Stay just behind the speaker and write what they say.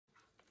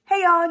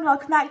Hey y'all, and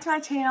welcome back to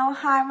my channel.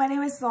 Hi, my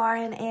name is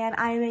Lauren and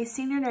I am a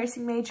senior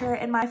nursing major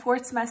in my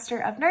 4th semester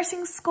of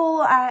nursing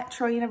school at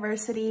Troy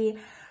University.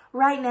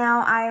 Right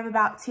now, I am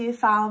about to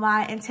file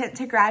my intent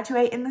to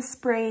graduate in the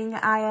spring.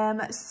 I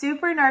am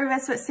super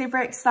nervous but super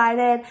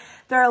excited.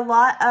 There are a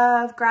lot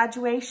of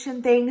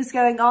graduation things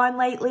going on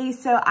lately,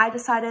 so I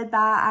decided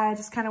that I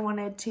just kind of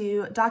wanted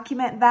to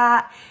document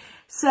that.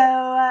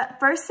 So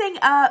first thing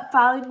up,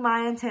 filing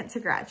my intent to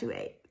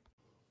graduate.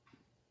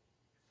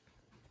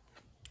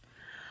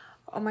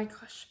 Oh my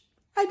gosh,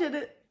 I did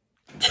it.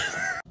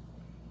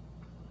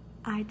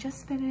 I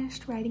just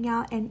finished writing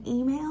out an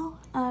email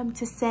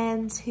to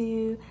send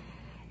to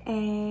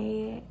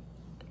a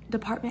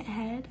department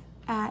head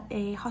at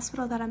a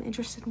hospital that I'm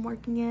interested in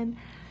working in.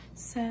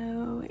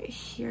 So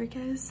here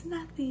goes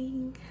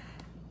nothing.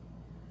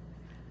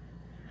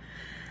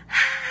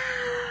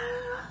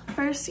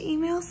 First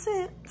email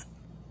sent.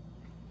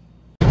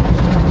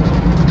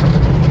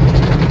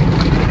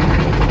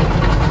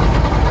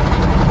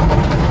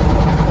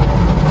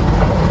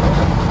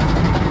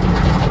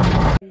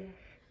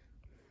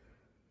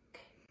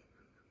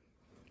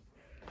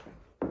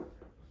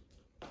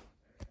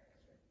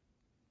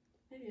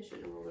 Maybe I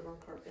shouldn't roll it on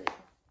carpet.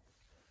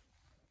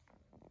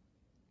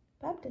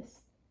 Baptist.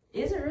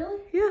 Is it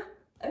really? Yeah.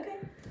 Okay.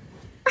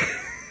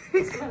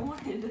 That's what I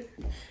wanted.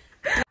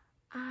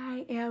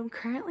 I am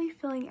currently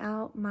filling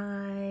out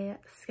my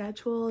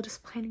schedule,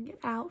 just planning it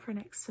out for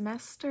next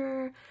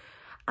semester.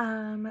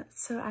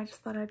 So I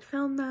just thought I'd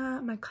film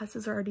that. My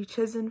classes are already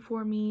chosen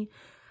for me.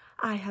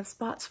 I have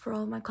spots for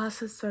all of my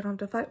classes, so I don't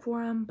have to fight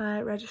for them,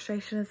 but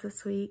registration is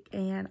this week,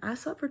 and I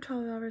slept for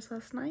 12 hours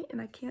last night, and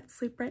I can't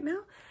sleep right now,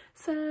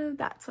 so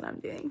that's what I'm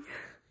doing.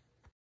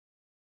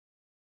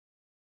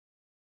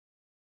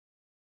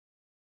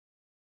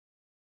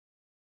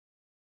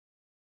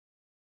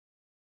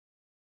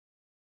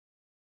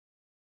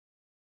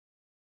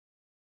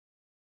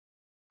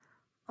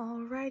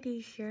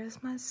 Alrighty,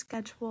 here's my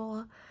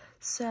schedule.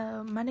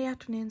 So Monday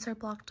afternoons are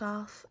blocked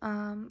off.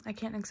 I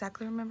can't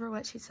exactly remember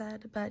what she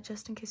said, but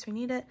just in case we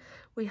need it,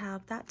 we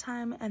have that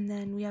time, and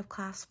then we have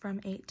class from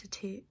 8 to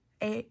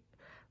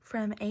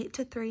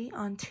 3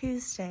 on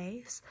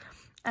Tuesdays.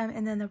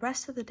 And then the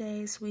rest of the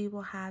days we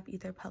will have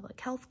either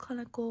public health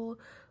clinical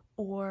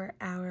or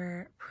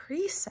our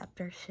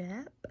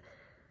preceptorship.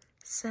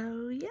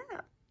 So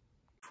yeah.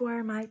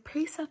 For my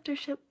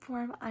preceptorship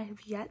form, I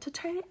have yet to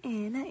turn it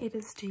in. It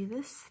is due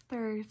this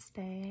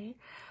Thursday,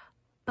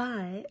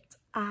 but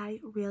I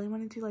really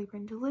want to do labor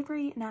and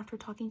delivery, and after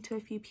talking to a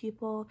few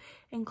people,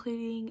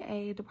 including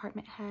a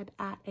department head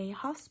at a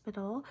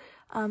hospital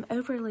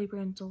over labor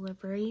and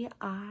delivery,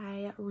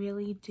 I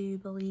really do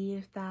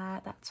believe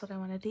that that's what I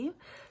want to do.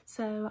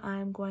 So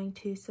I'm going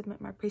to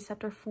submit my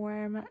preceptor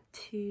form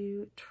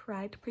to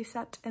try to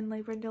precept in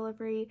labor and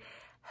delivery.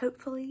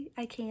 Hopefully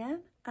I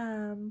can,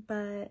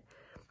 but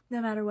no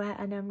matter what,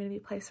 I know I'm going to be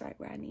placed right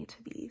where I need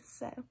to be.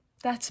 So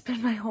that's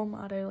been my whole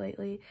motto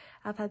lately.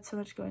 I've had so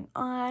much going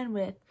on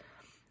with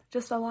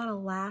just a lot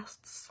of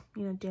lasts,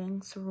 you know,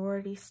 doing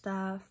sorority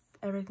stuff,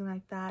 everything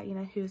like that, you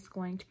know, who's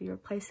going to be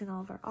replacing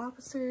all of our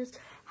officers,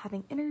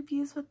 having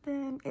interviews with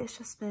them. It's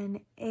just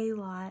been a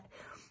lot.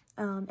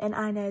 And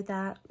I know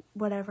that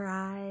whatever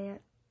I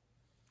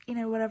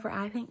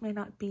think may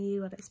not be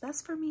what is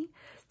best for me.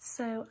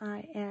 So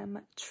I am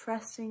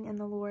trusting in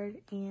the Lord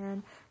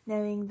and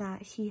knowing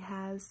that He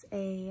has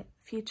a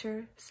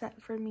future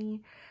set for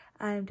me.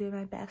 I am doing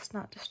my best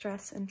not to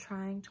stress and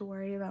trying to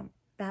worry about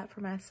that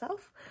for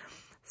myself.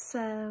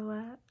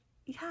 So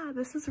yeah,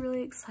 this is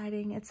really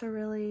exciting. It's a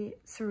really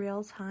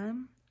surreal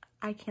time.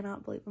 I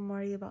cannot believe I'm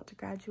already about to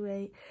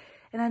graduate.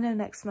 And I know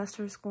next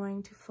semester is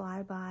going to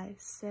fly by.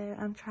 So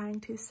I'm trying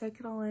to soak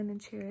it all in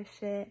and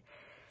cherish it.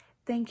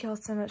 Thank y'all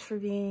so much for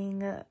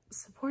being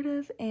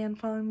supportive and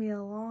following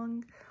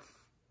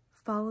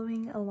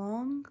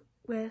along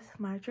with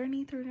my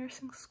journey through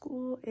nursing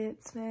school.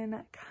 It's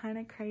been kind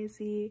of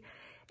crazy,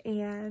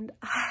 and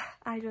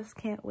I just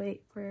can't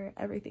wait for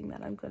everything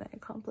that I'm going to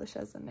accomplish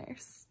as a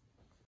nurse.